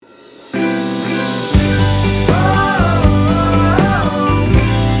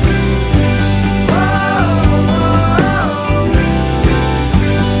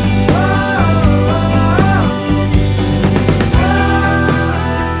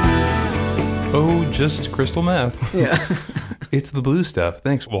just crystal meth. Yeah. It's the blue stuff.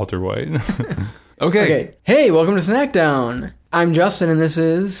 Thanks, Walter White. Okay. Hey, welcome to Snackdown. I'm Justin, and this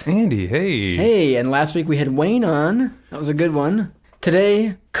is... Andy, hey. Hey, and last week we had Wayne on. That was a good one.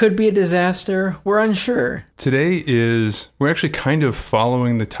 Today could be a disaster. We're unsure. Today we're actually kind of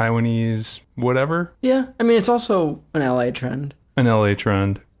following the Taiwanese whatever. Yeah, I mean, it's also an LA trend. An LA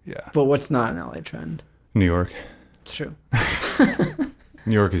trend, yeah. But what's not an LA trend? New York. It's true.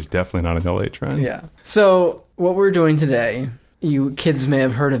 New York is definitely not an LA trend. Yeah. So, what we're doing today, you kids may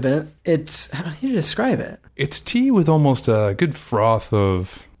have heard of it. How do you describe it? It's tea with almost a good froth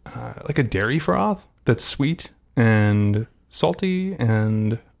of, like a dairy froth that's sweet and salty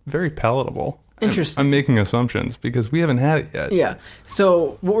and very palatable. Interesting. I'm making assumptions because we haven't had it yet. Yeah.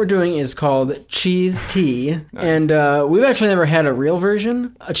 So what we're doing is called cheese tea. Nice. And we've actually never had a real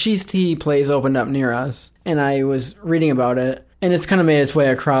version. A cheese tea place opened up near us, and I was reading about it. And it's kind of made its way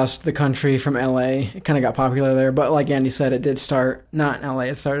across the country from LA. It kind of got popular there. But like Andy said, it did start not in LA.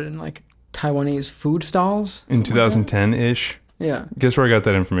 It started in like Taiwanese food stalls. In 2010-ish. Yeah. Guess where I got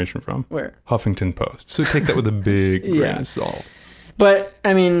that information from? Where? Huffington Post. So take that with a big grain of salt. But,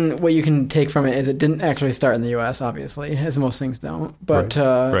 I mean, what you can take from it is it didn't actually start in the U.S., obviously, as most things don't. But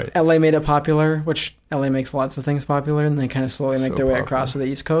Right. L.A. made it popular, which L.A. makes lots of things popular, and they kind of slowly make their way across to the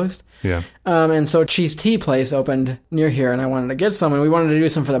East Coast. Yeah. And so Cheese Tea Place opened near here, and I wanted to get some, and we wanted to do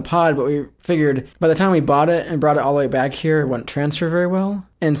some for the pod, but we figured by the time we bought it and brought it all the way back here, it wouldn't transfer very well.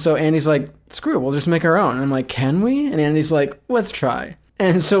 And so Andy's like, screw it, we'll just make our own. And I'm like, can we? And Andy's like, let's try.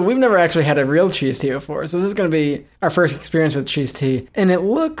 And so we've never actually had a real cheese tea before. So this is going to be our first experience with cheese tea. And it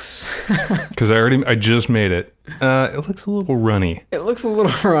looks... Because I just made it. It looks a little runny. It looks a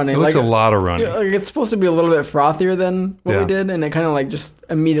little runny. It looks a lot of runny. Like it's supposed to be a little bit frothier than what Yeah. we did. And it kind of like just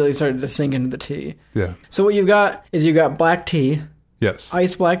immediately started to sink into the tea. Yeah. So what you've got is you've got black tea, Yes.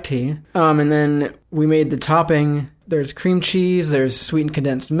 iced black tea. And then we made the topping. There's cream cheese. There's sweetened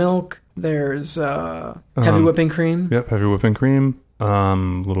condensed milk. There's heavy whipping cream. Yep, heavy whipping cream. A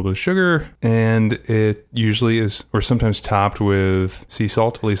little bit of sugar, and it usually is, or sometimes topped with sea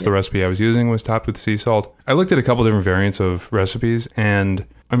salt. At least the recipe I was using was topped with sea salt. I looked at a couple different variants of recipes, and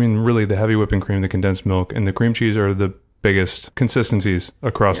I mean, really, the heavy whipping cream, the condensed milk, and the cream cheese are the biggest consistencies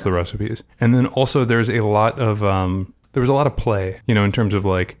across the recipes. And then also, there was a lot of play, in terms of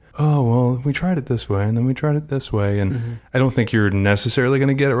like, oh, well, we tried it this way, and then we tried it this way, and I don't think you're necessarily going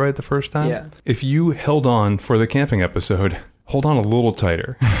to get it right the first time. Yeah. If you held on for the camping episode, hold on a little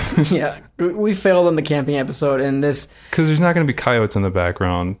tighter. Yeah. We failed on the camping episode, and this... Because there's not going to be coyotes in the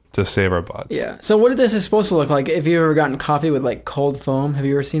background to save our butts. Yeah. So what this is supposed to look like, if you've ever gotten coffee with like cold foam, have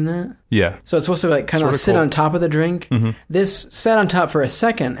you ever seen that? Yeah. So it's supposed to like kind of sit on top of the drink. Mm-hmm. This sat on top for a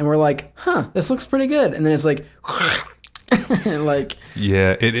second, and we're like, this looks pretty good. And then it's like... like...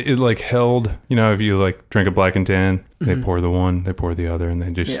 Yeah, it like held, if you like drink a Black and Tan, they pour the one, they pour the other, and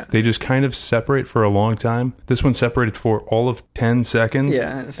they just kind of separate for a long time. This one separated for all of 10 seconds.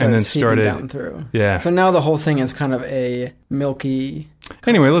 Yeah, and then started down through. Yeah. So now the whole thing is kind of a milky...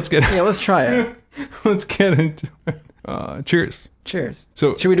 Anyway, let's try it. Let's get into it. Cheers. Cheers.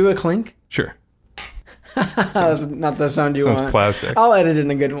 So should we do a clink? Sure. That's not the sound you want. Sounds plastic. I'll edit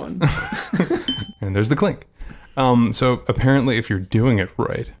in a good one. And there's the clink. So apparently if you're doing it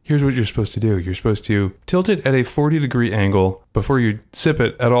right, here's what you're supposed to do. You're supposed to tilt it at a 40-degree angle before you sip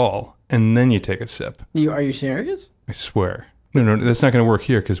it at all, and then you take a sip. Are you serious? I swear. No, that's not going to work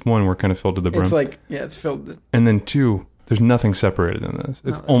here because one, we're kind of filled to the brim. It's like, it's filled. And then two, there's nothing separated in this.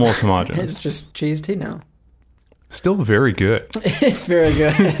 It's almost homogeneous. It's just cheese tea now. Still very good. It's very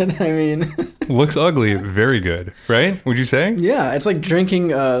good. I mean... Looks ugly, very good. Right? Would you say? Yeah, it's like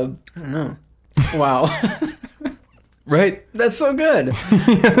drinking, I don't know. Wow. Right? That's so good.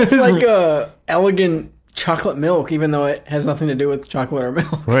 It's like elegant chocolate milk, even though it has nothing to do with chocolate or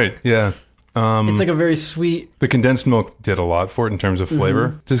milk. Right, yeah. It's like a very sweet... The condensed milk did a lot for it in terms of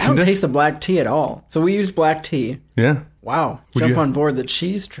flavor. I don't taste the black tea at all. So we use black tea. Yeah. Wow. Jump on board the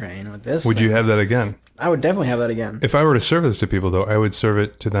cheese train with this Would you have that again? I would definitely have that again. If I were to serve this to people, though, I would serve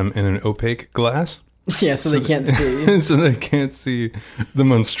it to them in an opaque glass. Yeah, so they can't see. So they can't see the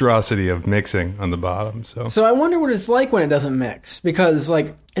monstrosity of mixing on the bottom. So I wonder what it's like when it doesn't mix. Because,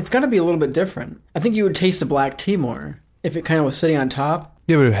 like, it's got to be a little bit different. I think you would taste the black tea more if it kind of was sitting on top.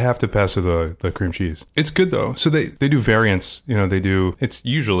 Yeah, but it would have to pass through the cream cheese. It's good, though. So they do variants. It's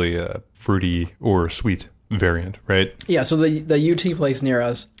usually a fruity or sweet variant, right? Yeah, so the UT place near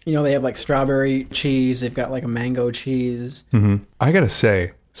us, they have, like, strawberry cheese. They've got, like, a mango cheese. Mm-hmm. I got to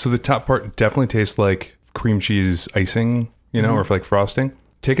say... So the top part definitely tastes like cream cheese icing, or like frosting.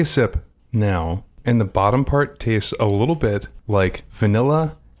 Take a sip now, and the bottom part tastes a little bit like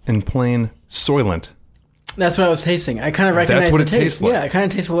vanilla and plain Soylent. That's what I was tasting. I kind of recognize That's what the it taste. tastes like. Yeah, it kind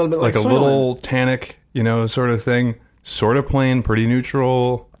of tastes a little bit like Like a Soylent. little tannic, sort of thing. Sort of plain, pretty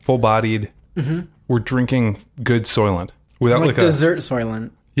neutral, full-bodied. Mm-hmm. We're drinking good Soylent. Without like dessert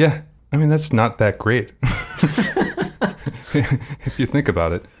Soylent. Yeah. I mean, that's not that great. If you think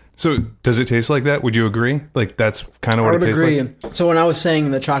about it. So, does it taste like that? Would you agree? Like, that's kind of what it tastes like? I would agree. So when I was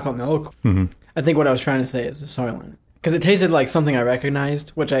saying the chocolate milk, I think what I was trying to say is the Soylent. Because it tasted like something I recognized,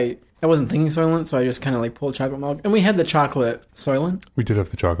 which I wasn't thinking Soylent, so I just kind of like pulled chocolate milk. And we had the chocolate Soylent. We did have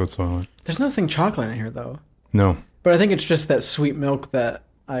the chocolate Soylent. There's nothing chocolate in here, though. No. But I think it's just that sweet milk that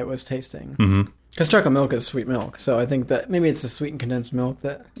I was tasting. Mm-hmm. Because chocolate milk is sweet milk, so I think that maybe it's the sweetened condensed milk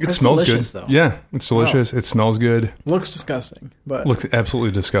that it smells delicious, good. Though. Yeah, it's delicious. Wow. It smells good. Looks disgusting, but looks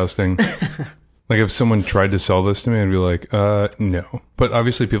absolutely disgusting. Like if someone tried to sell this to me, I'd be like, no. But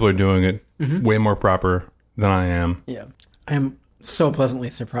obviously, people are doing it way more proper than I am. Yeah, I am so pleasantly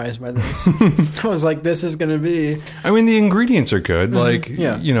surprised by this. I was like, this is going to be. I mean, the ingredients are good. Like,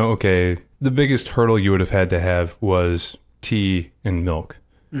 yeah. Okay, the biggest hurdle you would have had was tea and milk.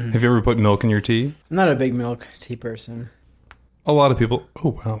 Mm-hmm. Have you ever put milk in your tea? I'm not a big milk tea person. A lot of people...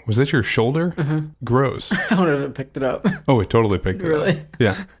 Oh, wow. Was that your shoulder? Mm-hmm. Gross. I wonder if it picked it up. Oh, it totally picked it up. Really?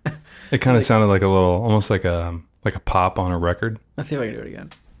 Yeah. It kind of sounded like a little... Almost like a pop on a record. Let's see if I can do it again.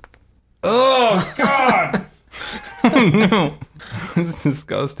 Oh, God! Oh, no. It's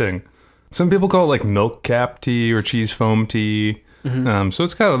disgusting. Some people call it like milk cap tea or cheese foam tea. Mm-hmm. So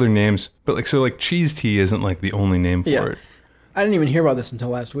it's got other names. But cheese tea isn't like the only name for it. I didn't even hear about this until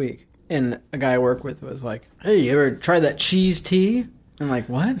last week. And a guy I work with was like, hey, you ever tried that cheese tea? I'm like,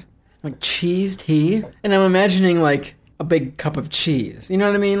 what? Like cheese tea? And I'm imagining like a big cup of cheese. You know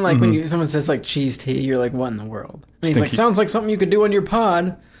what I mean? Like when someone says like cheese tea, you're like, what in the world? And he's like, sounds like something you could do on your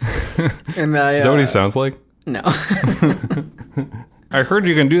pod. And Is that what he sounds like? No. I heard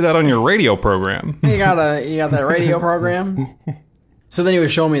you can do that on your radio program. You got that radio program? So then he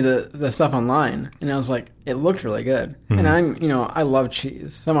was showing me the stuff online, and I was like, it looked really good. And I love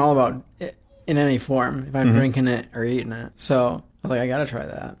cheese. So I'm all about it in any form, if I'm drinking it or eating it. So I was like, I gotta try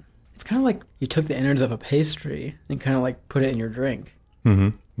that. It's kind of like you took the innards of a pastry and kind of like put it in your drink. Mm-hmm.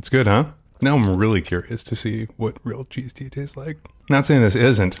 It's good, huh? Now I'm really curious to see what real cheese tea tastes like. Not saying this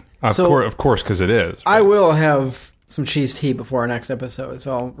isn't. Of course, because it is. But. I will have some cheese tea before our next episode,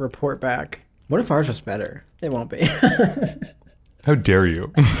 so I'll report back. What if ours was better? It won't be. How dare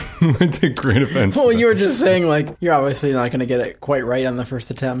you? I take great offense. Well, you were just saying, like, you're obviously not going to get it quite right on the first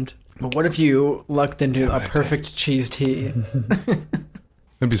attempt. But what if you lucked into a perfect cheese tea?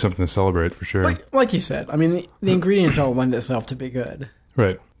 That'd be something to celebrate for sure. Like you said, I mean, the ingredients all lend itself to be good.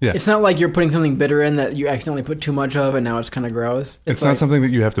 Right. Yeah. It's not like you're putting something bitter in that you accidentally put too much of and now it's kind of gross. It's not something that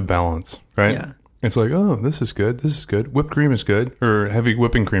you have to balance, right? Yeah. It's like, oh, this is good. This is good. Whipped cream is good. Or heavy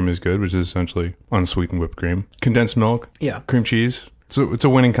whipping cream is good, which is essentially unsweetened whipped cream. Condensed milk. Yeah. Cream cheese. So it's a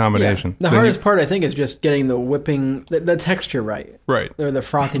winning combination. Yeah. The hardest part, I think, is just getting the whipping, the texture right. Right. Or the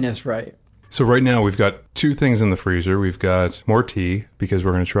frothiness right. So right now we've got two things in the freezer. We've got more tea because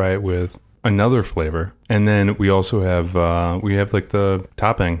we're going to try it with another flavor. And then we also have, like the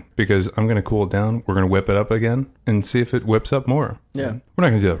topping because I'm going to cool it down. We're going to whip it up again and see if it whips up more. Yeah. We're not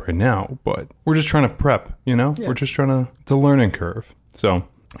going to do that right now, but we're just trying to prep, Yeah. We're just trying to, it's a learning curve. So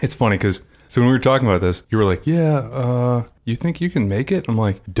it's funny because, so when we were talking about this, you were like, yeah, you think you can make it? I'm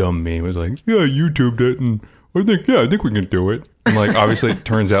like, dumb me. I was like, yeah, YouTubed it and I think we can do it. And like, obviously it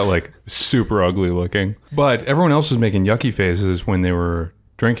turns out like super ugly looking, but everyone else was making yucky faces when they were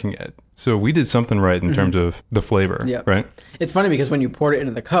drinking it. So we did something right in terms of the flavor, right? It's funny because when you poured it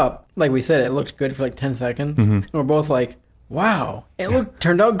into the cup, like we said, it looked good for like 10 seconds. And we're both like, wow,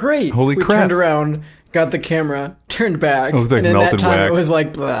 turned out great. Holy crap. We turned around, got the camera, turned back. It looked like and in melted that time wax. It was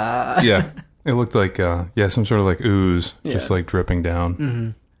like, blah. Yeah. It looked like, some sort of like ooze, just like dripping down. Mm-hmm.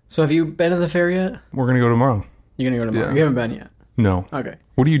 So have you been to the fair yet? We're going to go tomorrow. You're going to go tomorrow? Yeah. You haven't been yet? No. Okay.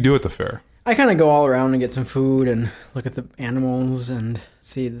 What do you do at the fair? I kind of go all around and get some food and look at the animals and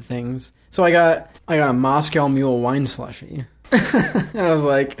see the things. So I got a Moscow Mule wine slushie. I was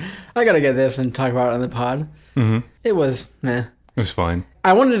like, I got to get this and talk about it on the pod. Mm-hmm. It was meh. It was fine.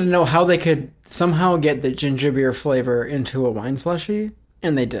 I wanted to know how they could somehow get the ginger beer flavor into a wine slushie,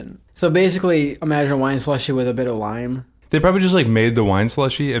 and they didn't. So basically, imagine a wine slushie with a bit of lime. They probably just like made the wine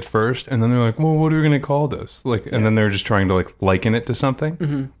slushie at first, and then they're like, "Well, what are we going to call this?" Like, and then they're just trying to like liken it to something.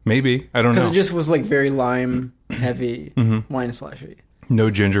 Mm-hmm. Maybe I don't know. Because it just was like very lime heavy wine slushie. No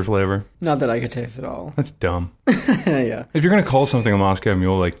ginger flavor. Not that I could taste it all. That's dumb. Yeah. If you're going to call something a Moscow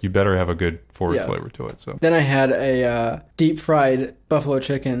Mule, like you better have a good forward flavor to it. So then I had a deep fried buffalo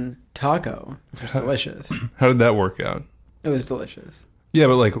chicken taco, which was delicious. How did that work out? It was delicious. Yeah,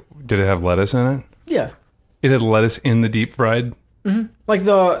 but like, did it have lettuce in it? Yeah. It had lettuce in the deep fried? Like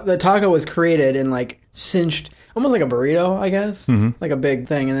the taco was created and like cinched, almost like a burrito, I guess. Like a big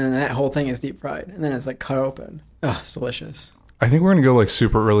thing, and then that whole thing is deep fried, and then it's like cut open. Oh, it's delicious. I think we're going to go like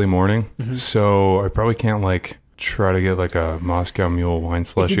super early morning, so I probably can't like try to get like a Moscow Mule wine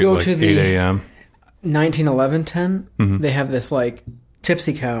slushy at go like to 8 the- a.m. 1911 tent, they have this like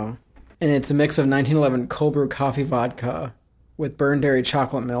Tipsy Cow, and it's a mix of 1911 cold brew coffee vodka with burned dairy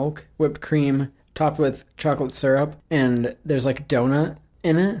chocolate milk, whipped cream topped with chocolate syrup, and there's like donut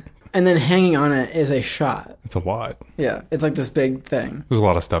in it. And then hanging on it is a shot. It's a lot. Yeah, it's like this big thing. There's a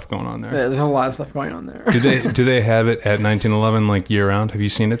lot of stuff going on there. There's a lot of stuff going on there. Do they have it at 1911 like year round? Have you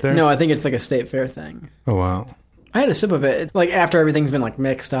seen it there? No, I think it's like a state fair thing. Oh wow. I had a sip of it, like after everything's been like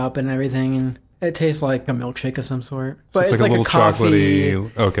mixed up and everything, and it tastes like a milkshake of some sort. But So it's like a little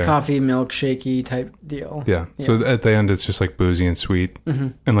chocolatey. Okay. coffee milkshakey type deal. Yeah. So at the end, it's just like boozy and sweet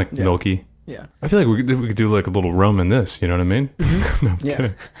and like milky. Yeah. I feel like we could do like a little rum in this. You know what I mean? No, I'm Yeah.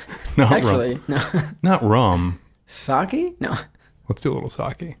 kidding. Not Actually, rum. no. Not rum. Sake? No. Let's do a little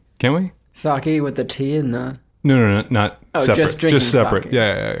sake. Can we? Sake with the tea and the... No, not Oh, separate. just drinking separate. sake.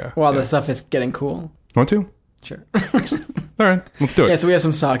 Yeah. While yeah. the stuff is getting cool. Want to? Sure. All right, let's do it. Yeah, so we have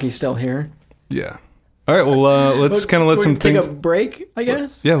some sake still here. Yeah. All right. Well, let's kind of let We're some gonna things. take a break, I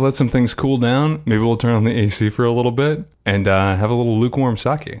guess? Yeah, let some things cool down. Maybe we'll turn on the AC for a little bit and have a little lukewarm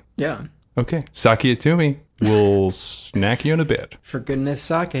sake. Yeah. Okay, sake it to me. We'll snack you in a bit. For goodness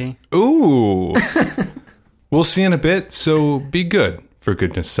sake. Ooh. We'll see in a bit, so be good, for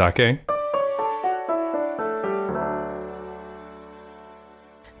goodness sake.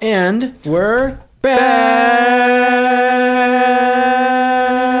 And we're back!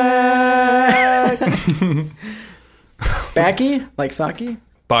 Backy? Like sake?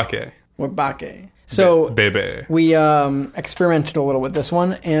 Bake. Or bake. So Bebe. we experimented a little with this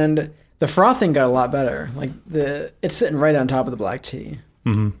one, and the frothing got a lot better. Like it's sitting right on top of the black tea.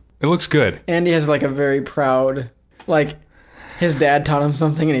 It looks good. Andy has like a very proud, like his dad taught him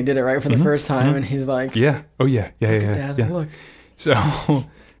something and he did it right for the first time, and he's like, Yeah. Oh, yeah. Yeah. Dad, Yeah. look. So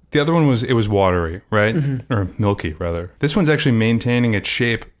the other one was watery, right? Or milky, rather. This one's actually maintaining its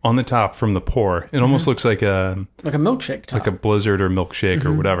shape on the top from the pour. It almost looks like a Like a milkshake top. blizzard or milkshake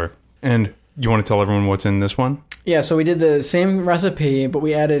or whatever. And you want to tell everyone what's in this one? Yeah, so we did the same recipe, but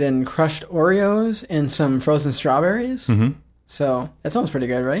we added in crushed Oreos and some frozen strawberries. Mm-hmm. So that sounds pretty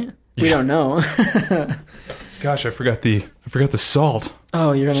good, right? We don't know. Gosh, I forgot the salt.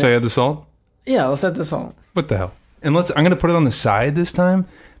 Oh, you're Should I gonna? add the salt? Yeah, let's add this all. What the hell? And I'm gonna put it on the side this time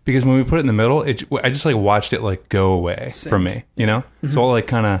because when we put it in the middle, I just like watched it like go away from me, you know. So I'll like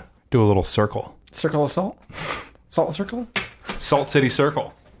kind of do a little circle, Circle of salt. Salt circle. Salt City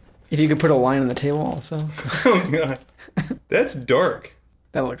circle. If you could put a line on the table, also. Oh god, that's dark.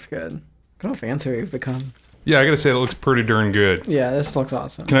 That looks good. Look how fancy we've become. Yeah, I gotta say it looks pretty darn good. Yeah, this looks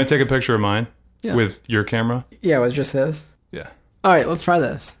awesome. Can I take a picture of mine with your camera? Yeah, with just this. Yeah. All right, let's try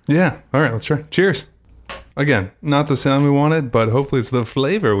this. Yeah. All right, let's try. Cheers. Again, not the sound we wanted, but hopefully it's the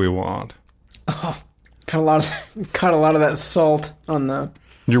flavor we want. Cut a lot of that salt on the.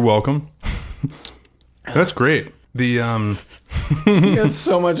 You're welcome. That's great. The You got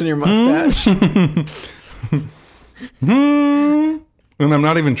so much in your mustache. and I'm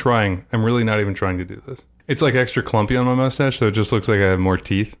not even trying. I'm really not even trying to do this. It's like extra clumpy on my mustache, so it just looks like I have more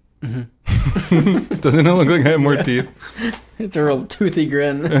teeth. Doesn't it look like I have more teeth? It's a real toothy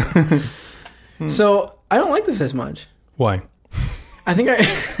grin. So I don't like this as much. Why? I think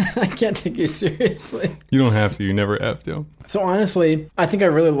I can't take you seriously. You don't have to. You never have to. So honestly, I think I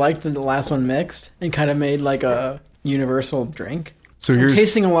really liked the last one mixed and kind of made like a universal drink. So I'm here's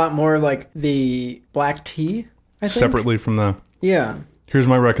tasting a lot more like the black tea, I think. separately from the. Yeah. Here's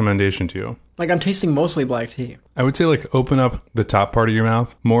my recommendation to you. Like I'm tasting mostly black tea. I would say like open up the top part of your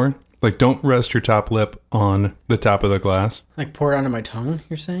mouth more. Like don't rest your top lip on the top of the glass. Like pour it onto my tongue,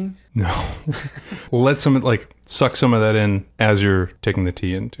 you're saying? No. Let some like suck some of that in as you're taking the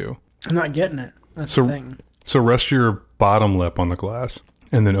tea in too. I'm not getting it. That's So the thing. So rest your bottom lip on the glass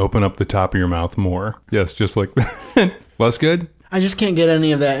and then open up the top of your mouth more. Yes, just like that. Less good? I just can't get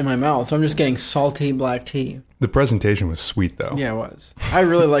any of that in my mouth, so I'm just getting salty black tea. The presentation was sweet though. Yeah, it was. I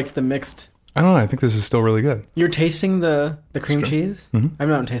really liked the mixed. I don't know. I think this is still really good. You're tasting the cream cheese? Mm-hmm. I've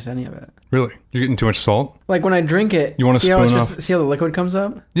not tasted any of it. Really? You're getting too much salt? Like when I drink it, You want to see how spoon it's off? see how the liquid comes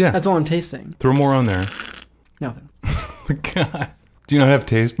up? Yeah. That's all I'm tasting. Throw more on there. Nothing. God. Do you not have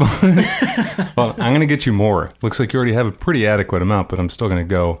taste buds? Well, I'm going to get you more. Looks like you already have a pretty adequate amount, but I'm still going to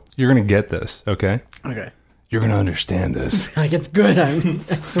go. You're going to get this, okay? Okay. You're going to understand this. Like it's good. I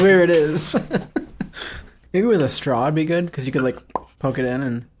swear it is. Maybe with a straw would be good because you could like poke it in,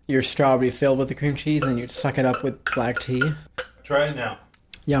 and your straw would be filled with the cream cheese, and you'd suck it up with black tea. Try it now.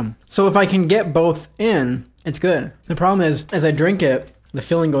 Yum. So if I can get both in, it's good. The problem is, as I drink it, the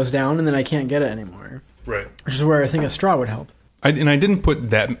filling goes down, and then I can't get it anymore. Right. Which is where I think a straw would help. I didn't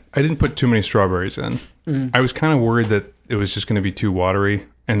put too many strawberries in. I was kind of worried that it was just going to be too watery,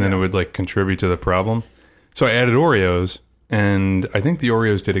 and then it would like contribute to the problem. So I added Oreos, and I think the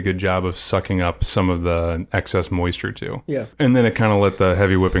Oreos did a good job of sucking up some of the excess moisture too. Yeah. And then it kind of let the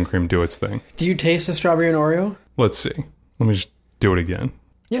heavy whipping cream do its thing. Do you taste the strawberry and Oreo? Let's see. Let me just do it again.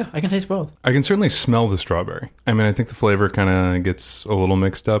 Yeah, I can taste both. I can certainly smell the strawberry. I mean, I think the flavor kind of gets a little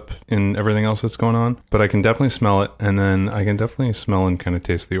mixed up in everything else that's going on, but I can definitely smell it, and then I can definitely smell and kind of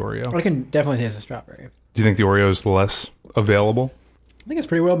taste the Oreo. I can definitely taste the strawberry. Do you think the Oreo is less available? I think it's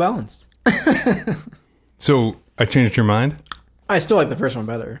pretty well balanced. So, I changed your mind? I still like the first one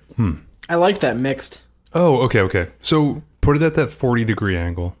better. I liked that mixed. Oh, okay. So, put it at that 40-degree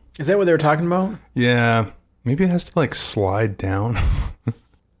angle. Is that what they were talking about? Yeah, maybe it has to, like, slide down.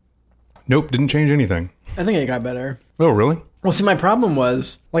 Nope, didn't change anything. I think it got better. Oh, really? Well, see, my problem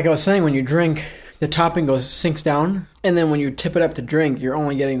was, like I was saying, when you drink, the topping sinks down, and then when you tip it up to drink, you're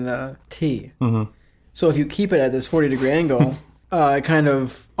only getting the tea. Mm-hmm. So if you keep it at this 40-degree angle, it kind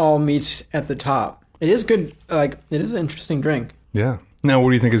of all meets at the top. It is good. Like, it is an interesting drink. Yeah. Now,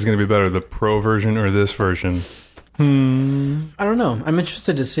 what do you think is going to be better, the pro version or this version? I don't know. I'm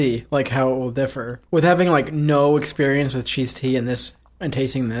interested to see, like, how it will differ. With having, like, no experience with cheese tea and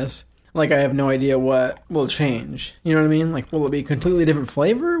tasting this, like, I have no idea what will change. You know what I mean? Like, will it be a completely different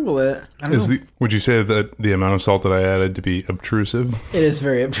flavor? Will it? I don't know. Would you say that the amount of salt that I added to be obtrusive? It is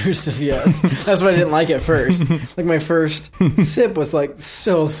very obtrusive, yes. That's what I didn't like at first. Like, my first sip was, like,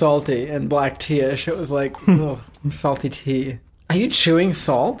 so salty and black tea-ish. It was like, ugh, salty tea. Are you chewing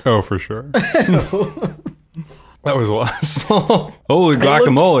salt? Oh, for sure. That was a lot of salt. Holy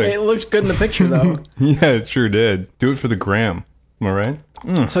guacamole. It looked good in the picture, though. Yeah, it sure did. Do it for the gram. Am I right?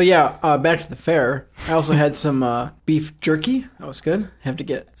 So yeah, back to the fair. I also had some beef jerky. That was good. Have to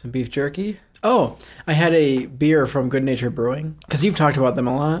get some beef jerky. Oh, I had a beer from Good Nature Brewing, because you've talked about them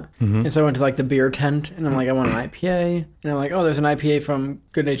a lot. Mm-hmm. And so I went to like the beer tent, and I'm like, I want an IPA. And I'm like, oh, there's an IPA from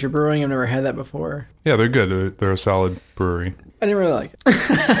Good Nature Brewing. I've never had that before. Yeah, they're good. They're a solid brewery. I didn't really like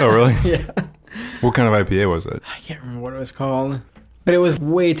it. Oh, really? Yeah. What kind of IPA was it? I can't remember what it was called. But it was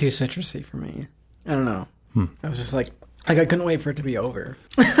way too citrusy for me. I don't know. I was just like I couldn't wait for it to be over.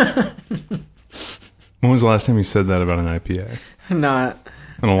 When was the last time you said that about an IPA? Not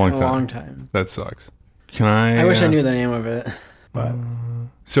in a long time. That sucks. Can I wish I knew the name of it. But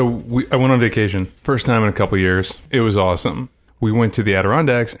So I went on vacation. First time in a couple years. It was awesome. We went to the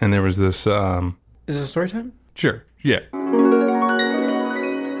Adirondacks, and there was this... Is this story time? Sure. Yeah.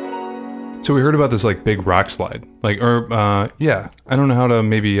 So we heard about this like big rock slide, I don't know how to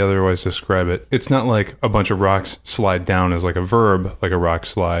maybe otherwise describe it. It's not like a bunch of rocks slide down as like a verb, like a rock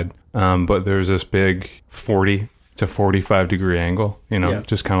slide. But there's this big 40 to 45 degree angle,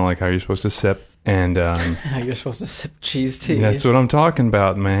 just kind of like how you're supposed to sip. And how you're supposed to sip cheese tea. That's what I'm talking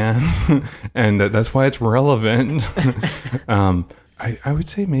about, man. And that's why it's relevant. I would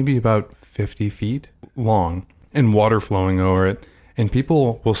say maybe about 50 feet long and water flowing over it. And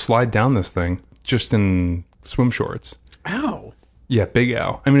people will slide down this thing just in swim shorts. Ow. Yeah, big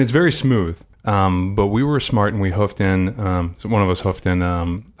ow. I mean, it's very smooth. But we were smart and we hoofed in, so one of us hoofed in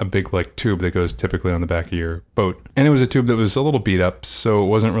a big like tube that goes typically on the back of your boat. And it was a tube that was a little beat up, so it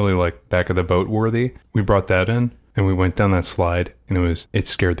wasn't really like back of the boat worthy. We brought that in and we went down that slide, and it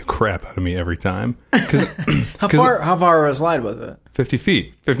scared the crap out of me every time. How far of a slide was it? 50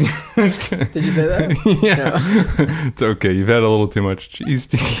 feet. 50. Did you say that? Yeah. No. It's okay. You've had a little too much cheese.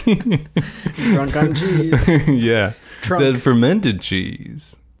 Drunk on cheese. Yeah. That fermented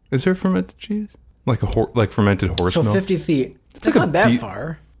cheese. Is there fermented cheese? Like fermented horse milk? So 50 feet. It's not that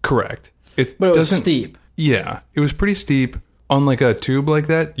far. Correct. But it was steep. Yeah. It was pretty steep. On like a tube like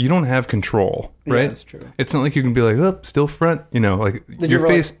that, you don't have control, right? Yeah, that's true. It's not like you can be like, oh, still front, like your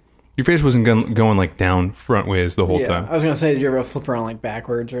face wasn't going like down front ways the whole time. I was going to say, did you ever flip around like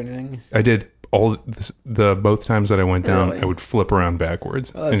backwards or anything? I did. All both times that I went down, really? I would flip around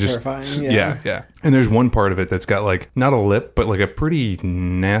backwards. Oh, that's terrifying. Yeah. And there's one part of it that's got like not a lip, but like a pretty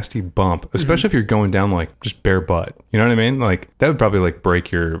nasty bump, especially if you're going down like just bare butt. You know what I mean? Like that would probably like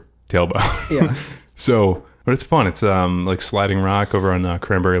break your tailbone. Yeah. But it's fun. It's like sliding rock over on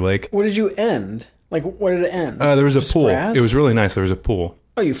Cranberry Lake. What did you end? Like, what did it end? There was just a pool. Grass? It was really nice. There was a pool.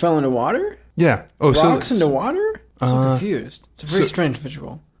 Oh, you fell into water? Yeah. Oh, Rocks into water? I'm so confused. It's a very strange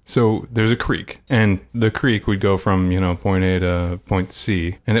visual. So there's a creek, and the creek would go from, point A to point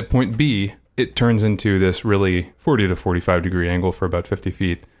C. And at point B, it turns into this really 40 to 45 degree angle for about 50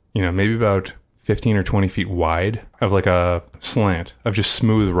 feet, maybe about 15 or 20 feet wide of like a slant of just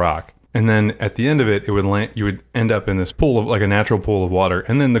smooth rock. And then at the end of it, you would end up in this pool of like a natural pool of water,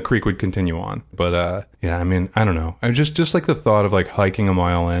 and then the creek would continue on. But I don't know. I just like the thought of like hiking a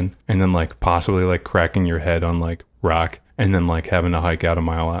mile in and then like possibly like cracking your head on like rock and then like having to hike out a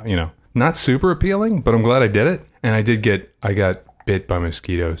mile out, Not super appealing, but I'm glad I did it. And I got bit by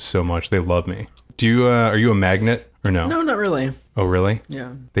mosquitoes so much. They love me. Are you a magnet or no? No, not really. Oh, really?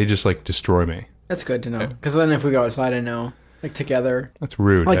 Yeah. They just like destroy me. That's good to know. Because then if we go outside, I know. Like together. That's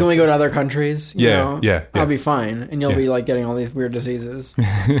rude. Like when we go to other countries, you know, yeah. I'll be fine. And you'll be like getting all these weird diseases.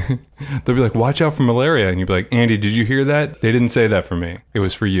 They'll be like, watch out for malaria. And you'll be like, Andy, did you hear that? They didn't say that for me. It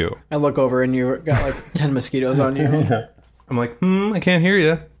was for you. I look over and you got like 10 mosquitoes on you. I'm like, I can't hear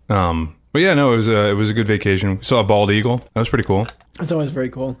you. But yeah, no, it was a good vacation. We saw a bald eagle. That was pretty cool. It's always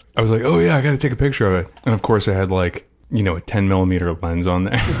very cool. I was like, oh yeah, I got to take a picture of it. And of course I had like, a 10 millimeter lens on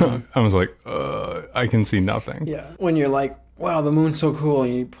there. I was like, I can see nothing. Yeah. When you're like, wow, the moon's so cool,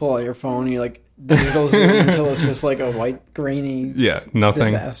 and you pull out your phone and you like digital zoom until it's just like a white grainy nothing.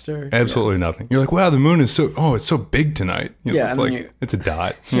 Disaster. Absolutely nothing. You're like, wow, the moon is it's so big tonight. It's like it's a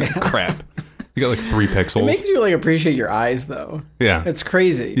dot. Crap. You got like 3 pixels. It makes you like appreciate your eyes though. Yeah. It's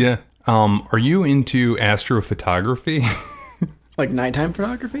crazy. Yeah. Are you into astrophotography? Like nighttime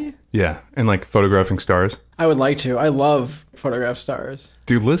photography? Yeah, and like photographing stars. I would like to. I love photograph stars.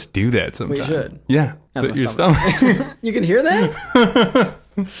 Dude, let's do that sometime. We should. Yeah. Your stomach. You can hear that?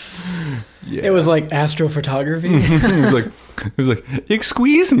 Yeah. It was like astrophotography. it was like,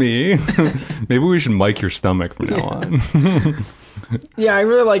 excuse me. Maybe we should mic your stomach from now on. Yeah, I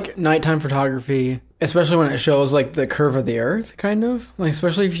really like nighttime photography, especially when it shows like the curve of the earth, kind of. Like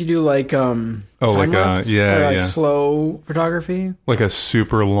especially if you do like time-lapse or slow photography. Like a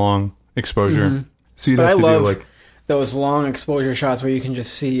super long exposure. Mm-hmm. So I love those long exposure shots where you can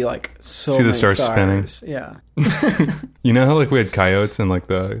just see like many the stars spinning. Yeah. You know how like we had coyotes and like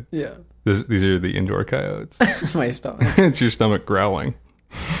yeah. These are the indoor coyotes. My stomach. It's your stomach growling.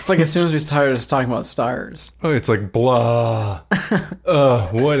 It's like as soon as we started just talking about stars. Oh, it's like blah.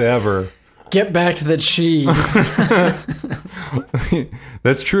 Whatever. Get back to the cheese.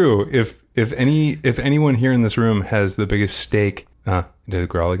 That's true. If anyone here in this room has the biggest steak, did it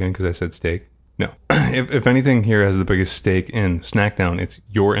growl again because I said steak? No. If anything here has the biggest stake in Snackdown, it's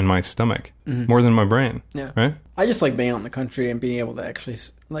in my stomach more than my brain. Yeah. Right. I just like being out in the country and being able to actually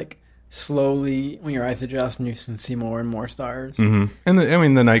like slowly, when your eyes adjust, and you can see more and more stars. Mm-hmm.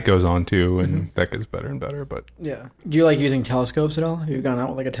 And the night goes on too, and that gets better and better. But yeah, do you like using telescopes at all? Have you gone out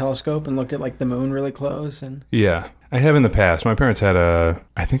with like a telescope and looked at like the moon really close? And yeah, I have in the past.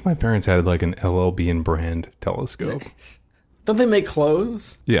 I think my parents had like an LLB brand telescope. Don't they make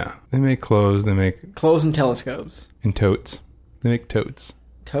clothes? Yeah, they make clothes. They make clothes and telescopes and totes. They make totes.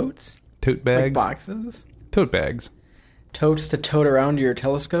 Totes? Tote bags. Like boxes. Tote bags. Totes to tote around your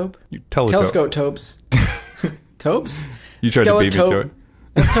telescope? Telescope topes. Topes? You tried to beat me to it.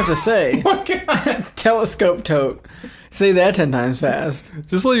 That's tough to say. Oh, God. Telescope tote. Say that 10 times fast.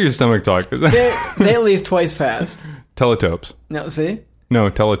 Just let your stomach talk. Say at least twice fast. Teletopes. No, see?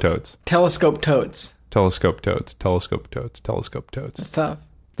 No, teletotes. Telescope totes. Telescope totes. Telescope totes. Telescope totes. That's tough.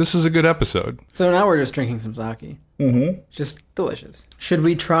 This is a good episode. So now we're just drinking some sake. Mm-hmm. Just delicious. Should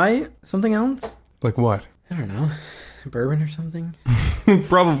we try something else? Like what? I don't know. Bourbon or something?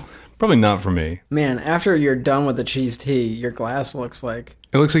 Probably not for me. Man, after you're done with the cheese tea, your glass looks like...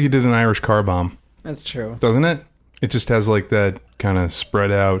 It looks like you did an Irish car bomb. That's true. Doesn't it? It just has like that kind of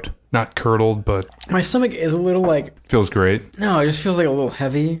spread out, not curdled, but... My stomach is a little like... Feels great. No, it just feels like a little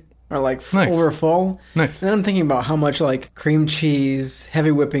heavy or like Nice. over full. Nice. And then I'm thinking about how much like cream cheese,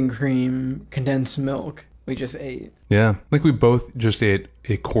 heavy whipping cream, condensed milk we just ate. Yeah. Like we both just ate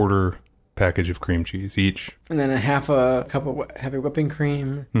a quarter package of cream cheese each. And then a half a cup of heavy whipping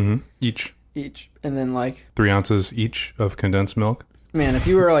cream. Mm-hmm. Each. And then like... 3 ounces each of condensed milk. Man, if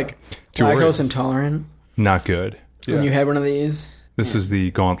you were like lactose intolerant... Not good. Yeah. And you had one of these... This is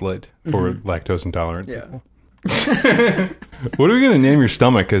the gauntlet for lactose intolerant people. What are we going to name your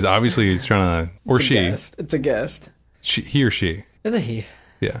stomach? Because obviously he's trying to... Or she. It's a guest. He or she. It's a he.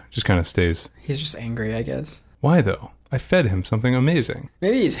 Yeah, just kind of stays. He's just angry, I guess. Why, though? I fed him something amazing.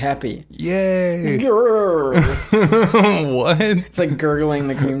 Maybe he's happy. Yay! Grrr. What? It's like gurgling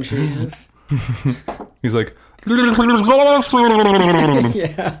the cream cheese. He's like... Yeah.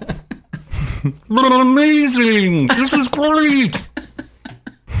 Amazing! This is great!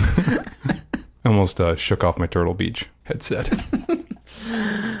 I almost shook off my Turtle Beach headset. It'd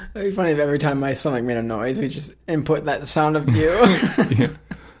be funny if every time my stomach made a noise, we just input that sound of you. Yeah.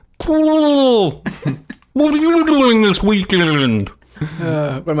 Cool. What are you doing this weekend?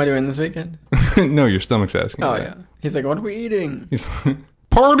 What am I doing this weekend? No, your stomach's asking. Oh, that. yeah. He's like, what are we eating? He's like,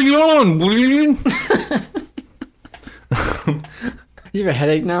 party on, bleeding. You have a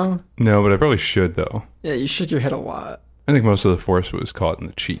headache now? No, but I probably should, though. Yeah, you shook your head a lot. I think most of the force was caught in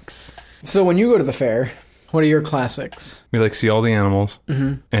the cheeks. So when you go to the fair, what are your classics? We see all the animals.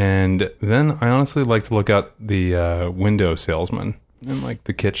 Mm-hmm. And then I honestly like to look out the window salesman and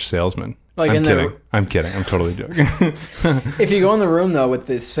the kitsch salesman. I'm kidding. I'm kidding. I'm totally joking. If you go in the room, though, with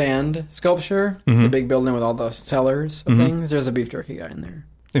the sand sculpture, Mm-hmm. the big building with all the sellers of things, there's a beef jerky guy in there.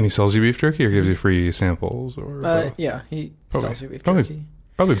 And he sells you beef jerky or gives you free samples? Or both? Yeah, he sells you beef probably, jerky.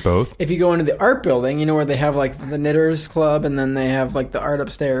 Probably both. If you go into the art building, where they have the Knitters Club and then they have the art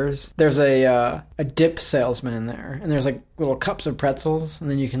upstairs, there's a dip salesman in there. And there's little cups of pretzels,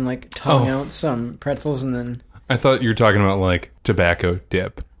 and then you can tongue out some pretzels and then... I thought you were talking about tobacco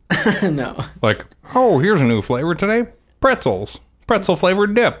dip. No. Here's a new flavor today. Pretzels. Pretzel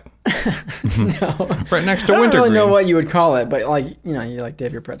flavored dip. No. Right next to wintergreen. I don't really know what you would call it, but you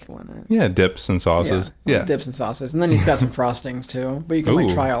dip your pretzel in it. Yeah, dips and sauces. Yeah. Dips and sauces. And then he's got some frostings too, but you can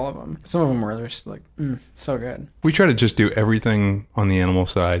try all of them. Some of them are just so good. We try to just do everything on the animal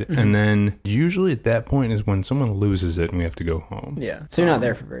side, and then usually at that point is when someone loses it and we have to go home. Yeah. So you're not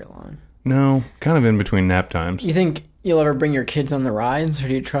there for very long. No, kind of in between nap times. You think you'll ever bring your kids on the rides, or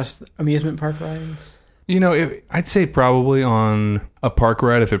do you trust amusement park rides? I'd say probably on a park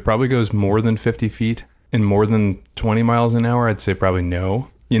ride, if it probably goes more than 50 feet and more than 20 miles an hour, I'd say probably no.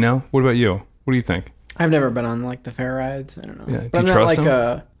 What about you? What do you think? I've never been on the fair rides. I don't know. Yeah. But Do you trust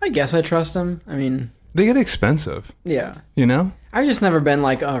them? I guess I trust them. I mean, they get expensive. Yeah. I've just never been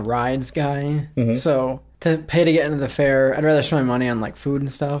a rides guy. Mm-hmm. So to pay to get into the fair, I'd rather spend my money on food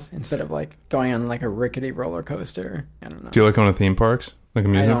and stuff instead of going on a rickety roller coaster. I don't know. Do you like going to theme parks?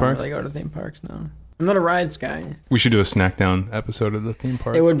 Amusement parks? I don't really go to theme parks, no. I'm not a rides guy. We should do a snack down episode of the theme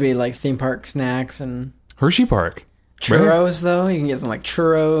park. It would be theme park snacks and... Hershey Park. Churros, though. You can get some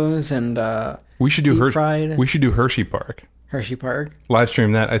churros and we should do fried. We should do Hershey Park. Hershey Park. Live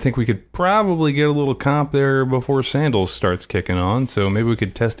stream that. I think we could probably get a little comp there before Sandals starts kicking on. So maybe we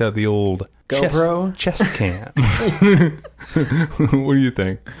could test out the old GoPro chest cam. What do you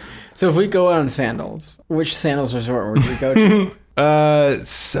think? So if we go on Sandals, which Sandals resort would we go to?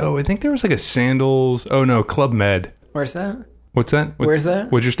 So I think there was a Sandals. Oh no, Club Med. Where's that? What's that? Where's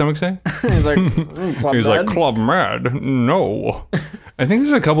that? What'd your stomach say? He's Club He's Med? Club Med. No. I think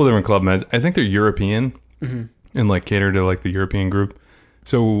there's a couple different Club Meds. I think they're European and cater to the European group.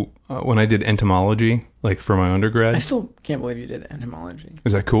 So when I did entomology, for my undergrad, I still can't believe you did entomology.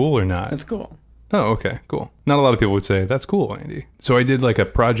 Is that cool or not? That's cool. Oh, okay, cool. Not a lot of people would say that's cool, Andy. So I did a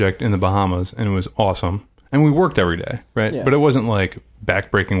project in the Bahamas, and it was awesome. And we worked every day, right? Yeah. But it wasn't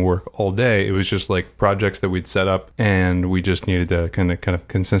backbreaking work all day. It was just projects that we'd set up, and we just needed to kind of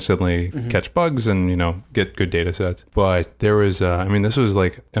consistently catch bugs and get good data sets. But there was, this was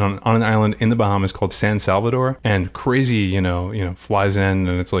on an island in the Bahamas called San Salvador, and crazy, flies in,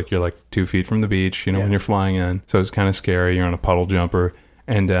 and it's you're 2 feet from the beach, when you're flying in. So it's kind of scary. You're on a puddle jumper,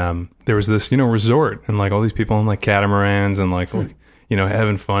 and there was this, resort, and all these people on catamarans and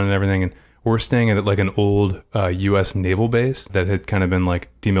having fun and everything, and we're staying at an old U.S. naval base that had kind of been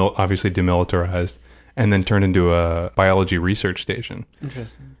obviously demilitarized and then turned into a biology research station.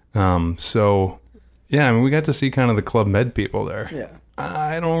 Interesting. So, yeah, we got to see kind of the Club Med people there. Yeah.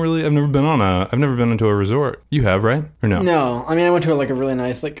 I've never been into a resort. You have, right? Or no? No. I went to a really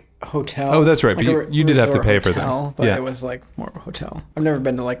nice hotel. Oh, that's right. But you did have to pay for that. But it was more of a hotel. I've never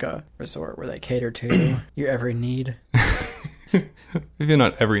been to a resort where they cater to your every need. Maybe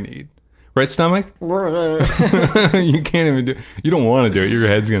not every need. Right, stomach? You can't even do it. You don't want to do it. Your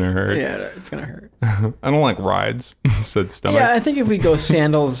head's going to hurt. Yeah, it's going to hurt. I don't like rides, said stomach. Yeah, I think if we go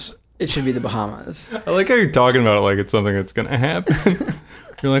Sandals, it should be the Bahamas. I like how you're talking about it like it's something that's going to happen.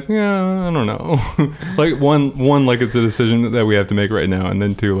 You're yeah, I don't know. One, it's a decision that we have to make right now, and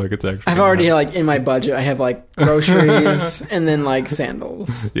then two, it's actually... I've already, in my budget, I have, groceries and then,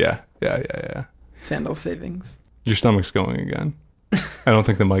 sandals. Yeah. Sandal savings. Your stomach's going again. I don't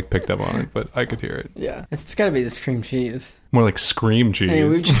think the mic picked up on it, but I could hear it. Yeah. It's got to be this cream cheese. More like scream cheese.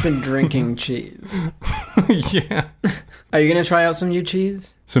 We've just been drinking cheese. Yeah. Are you going to try out some U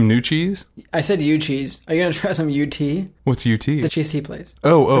cheese? Some new cheese? I said U cheese. Are you going to try some UT? What's UT? The cheese tea place.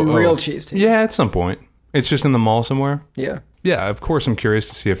 Some real cheese tea. Yeah, at some point. It's just in the mall somewhere? Yeah. Yeah, of course I'm curious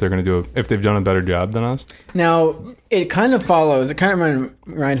to see if they're going to if they've done a better job than us. Now, it kind of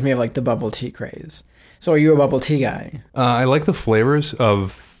reminds me of the bubble tea craze. So are you a bubble tea guy? I like the flavors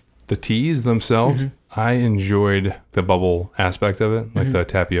of the teas themselves. I enjoyed the bubble aspect of it, like the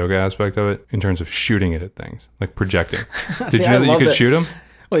tapioca aspect of it, in terms of shooting it at things, like projecting. Did you know that you could shoot them?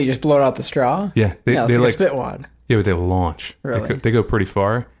 Well, you just blow it out the straw? Yeah. It's like a spit wad. Yeah, but they launch. Really? They go pretty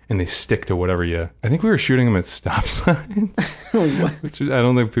far, and they stick to whatever you... I think we were shooting them at stop signs, which I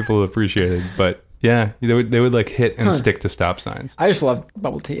don't think people appreciated, but... Yeah, they would like hit and stick to stop signs. I just love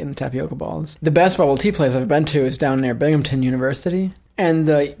bubble tea and tapioca balls. The best bubble tea place I've been to is down near Binghamton University. And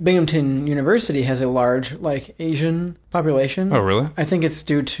the Binghamton University has a large, like, Asian population. Oh, really? I think it's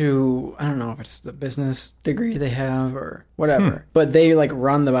due to, I don't know if it's the business degree they have or whatever. But they, like,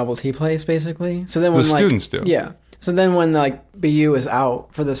 run the bubble tea place, basically. So then when, the students do? Yeah. So then when, like, BU is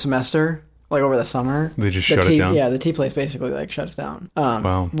out for the semester... Like over the summer, they just shut it down. Yeah, the tea place basically like shuts down.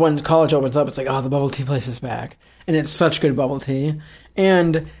 Wow. When college opens up, it's like, oh, the bubble tea place is back, and it's such good bubble tea.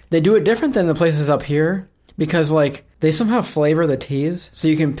 And they do it different than the places up here because like they somehow flavor the teas, so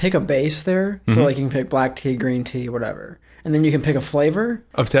you can pick a base there. So like you can pick black tea, green tea, whatever, and then you can pick a flavor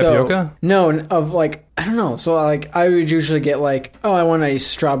of tapioca. So, no, of like I don't know. So like I would usually get like, oh, I want a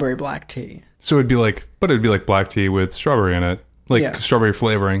strawberry black tea. So it'd be like black tea with strawberry in it. Like strawberry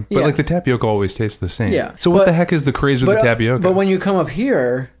flavoring. But like the tapioca always tastes the same. Yeah. So what the heck is the craze with the tapioca? But when you come up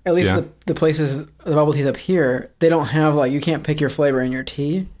here, at least the places, the bubble teas up here, they don't have like, you can't pick your flavor in your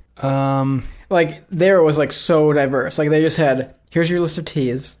tea. Like there it was like so diverse. Like they just had, here's your list of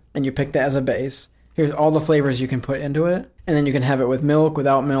teas, and you pick that as a base. Here's all the flavors you can put into it. And then you can have it with milk,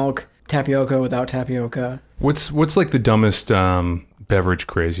 without milk, tapioca, without tapioca. What's like the dumbest beverage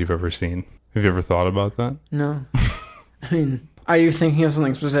craze you've ever seen? Have you ever thought about that? No. I mean... Are you thinking of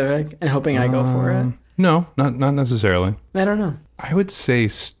something specific and hoping I go for it? No, not necessarily. I don't know. I would say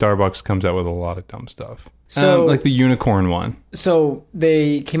Starbucks comes out with a lot of dumb stuff. So, like the unicorn one. So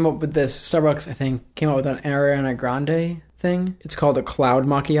they came up with this, Starbucks, I think, came up with an Ariana Grande thing. It's called a cloud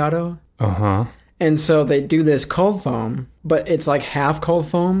macchiato. Uh-huh. And so they do this cold foam, but it's like half cold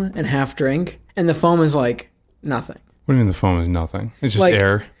foam and half drink. And the foam is like nothing. What do you mean the foam is nothing? It's just like,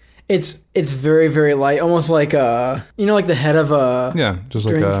 air? It's very, very light, almost like like the head of a just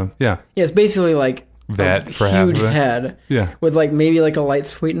drink. like a Yeah, it's basically like that a for huge half of it. head. Yeah, with like maybe like a light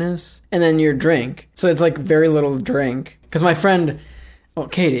sweetness, and then your drink. So it's like very little drink. Because my friend,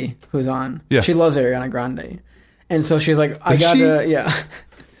 Katie, who's on, she loves Ariana Grande, and so she's like, I gotta,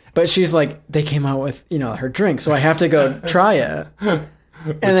 But she's like, they came out with her drink, so I have to go try it. And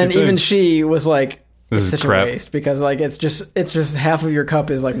then even she was like. This it's is such crap. a waste because like it's just half of your cup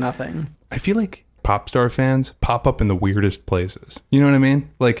is like nothing. I feel like pop star fans pop up in the weirdest places. You know what I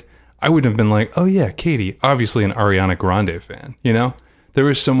mean? Like I would have been like, oh yeah, Katie, obviously an Ariana Grande fan. You know, there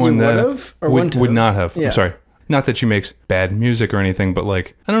was someone that would not have. Yeah. I'm sorry, not that she makes bad music or anything, but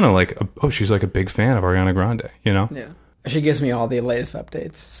like I don't know, like she's like a big fan of Ariana Grande. You know? Yeah, she gives me all the latest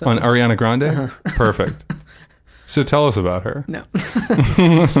updates so. On Ariana Grande. Perfect. So tell us about her. No.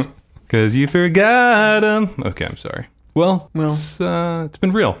 Because you forgot him. Okay, I'm sorry. Well, it's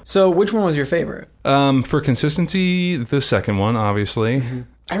been real. So which one was your favorite? For consistency, the second one, obviously. Mm-hmm.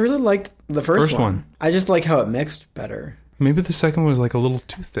 I really liked the first one. I just like how it mixed better. Maybe the second was like a little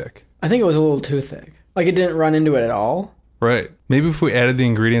too thick. I think it was a little too thick. Like it didn't run into it at all. Right. Maybe if we added the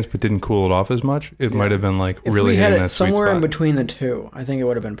ingredients but didn't cool it off as much, it might have been like really hitting that sweet spot. If we had it somewhere in between the two, I think it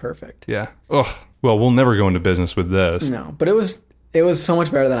would have been perfect. Yeah. Ugh. Well, we'll never go into business with this. No, but it was so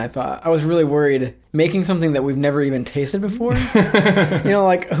much better than I thought. I was really worried making something that we've never even tasted before.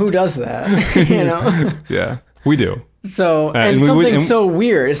 Like who does that? Yeah, we do. So, and something so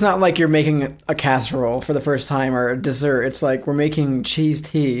weird. It's not like you're making a casserole for the first time or a dessert. It's like we're making cheese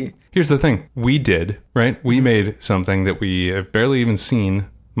tea. Here's the thing. We did, right? We made something that we have barely even seen,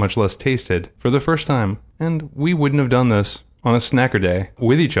 much less tasted, for the first time. And we wouldn't have done this on a snacker day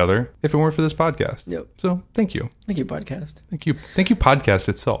with each other if it weren't for this podcast. Yep. So thank you. Thank you, podcast. Thank you, podcast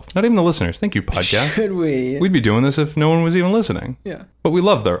itself. Not even the listeners. Thank you, podcast. Should we? We'd be doing this if no one was even listening. Yeah. But we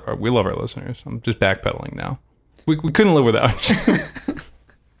love our listeners. I'm just backpedaling now. We couldn't live without you.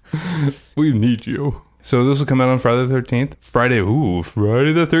 We need you. So this will come out on Friday the 13th. Friday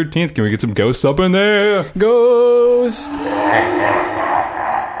the 13th. Can we get some ghosts up in there? Ghosts! All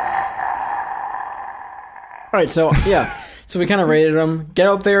right, so So we kind of rated them. Get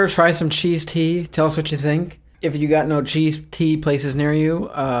out there, try some cheese tea. Tell us what you think. If you got no cheese tea places near you,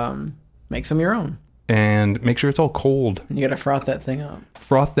 make some your own. And make sure it's all cold. And you got to froth that thing up.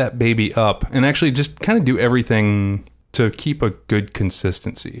 Froth that baby up. And actually just kind of do everything to keep a good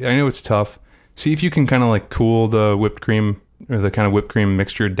consistency. I know it's tough. See if you can kind of like cool the whipped cream or the kind of whipped cream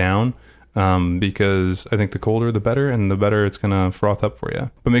mixture down. Because I think the colder the better, and the better it's going to froth up for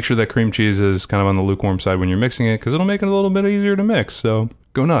you. But make sure that cream cheese is kind of on the lukewarm side when you're mixing it, because it'll make it a little bit easier to mix. So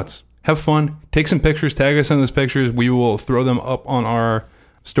go nuts. have fun, take some pictures, tag us in those pictures. We will throw them up on our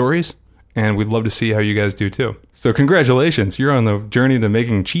stories, and we'd love to see how you guys do too. So congratulations, you're on the journey to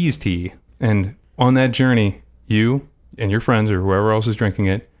making cheese tea. And on that journey, you and your friends or whoever else is drinking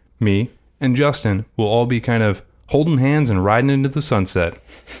it, me and Justin will all be kind of holding hands and riding into the sunset.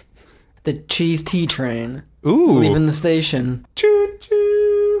 The cheese tea train. Ooh. Leaving the station. Choo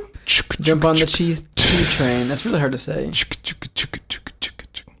choo. Jump on the cheese tea train. That's really hard to say.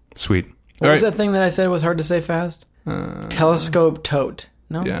 Sweet. What was that thing that I said was hard to say fast? Telescope tote.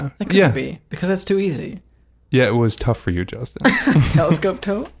 No? Yeah. That couldn't be, because that's too easy. Yeah, it was tough for you, Justin. Telescope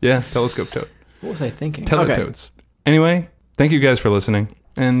tote? Yeah, telescope tote. What was I thinking? Teletotes. Okay. Anyway, thank you guys for listening,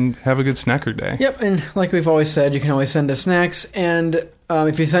 and have a good snacker day. Yep, and like we've always said, you can always send us snacks, and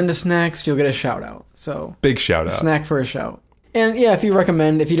if you send us snacks, you'll get a shout-out. So big shout-out. Snack for a shout. And yeah, if you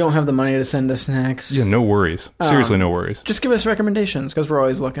don't have the money to send us snacks... Yeah, no worries. Seriously, no worries. Just give us recommendations, because we're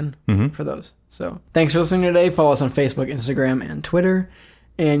always looking for those. So thanks for listening today. Follow us on Facebook, Instagram, and Twitter.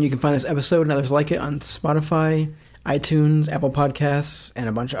 And you can find this episode and others like it on Spotify, iTunes, Apple Podcasts, and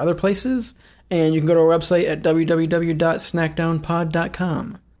a bunch of other places. And you can go to our website at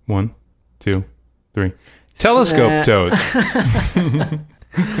www.snackdownpod.com. 1, 2, 3. Telescope totes.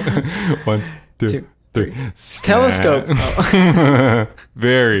 1, 2, 3. Telescope. Oh.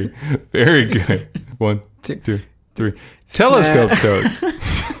 Very, very good. 1, 2, 3. Telescope totes.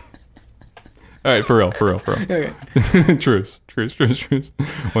 All right, for real. Okay. Truce. 1,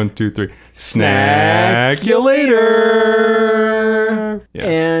 2, 3. Snack you later. Yeah.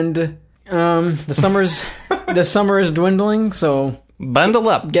 And the summer is dwindling, so bundle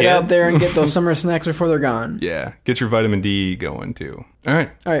up. Get out there and get those summer snacks before they're gone. Yeah, get your vitamin D going too. All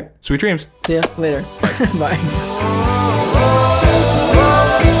right. Sweet dreams. See ya later. Bye. Bye.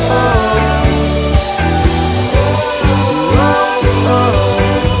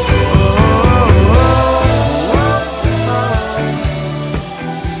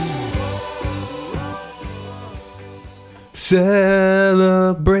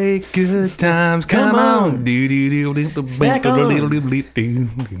 Celebrate good times. Come on. Snack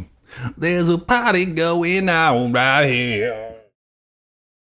on. There's a party going on right here.